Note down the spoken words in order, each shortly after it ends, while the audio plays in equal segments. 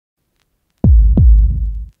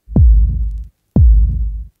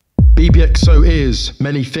BBXO is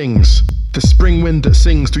many things. The spring wind that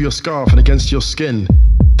sings through your scarf and against your skin.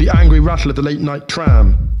 The angry rattle of the late night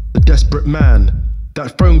tram. The desperate man.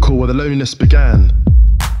 That phone call where the loneliness began.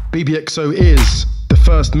 BBXO is the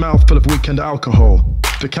first mouthful of weekend alcohol.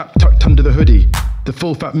 The cap tucked under the hoodie. The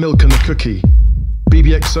full fat milk and the cookie.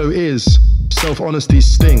 BBXO is self-honesty's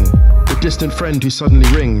sting. The distant friend who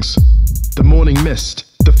suddenly rings. The morning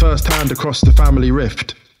mist. The first hand across the family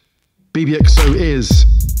rift. BBXO is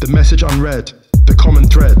the message unread. The common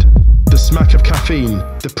thread. The smack of caffeine.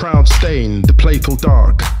 The proud stain. The playful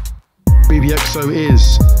dark. BBXO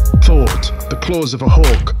is thought. The claws of a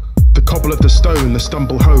hawk. The cobble of the stone. The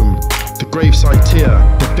stumble home. The graveside tear.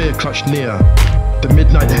 The fear clutched near. The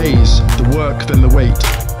midnight haze. The work then the wait.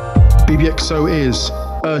 BBXO is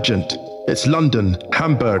urgent. It's London,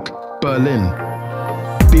 Hamburg, Berlin.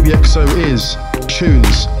 BBXO is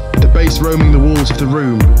tunes. The bass roaming the walls of the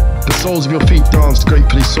room. The soles of your feet danced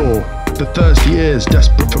gratefully sore. The thirsty ears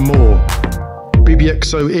desperate for more.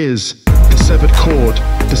 BBXO is the severed cord.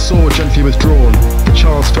 The sword gently withdrawn. The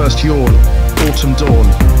child's first yawn. Autumn dawn.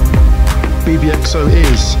 BBXO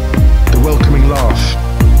is the welcoming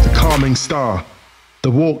laugh. The calming star.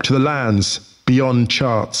 The walk to the lands beyond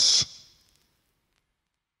charts.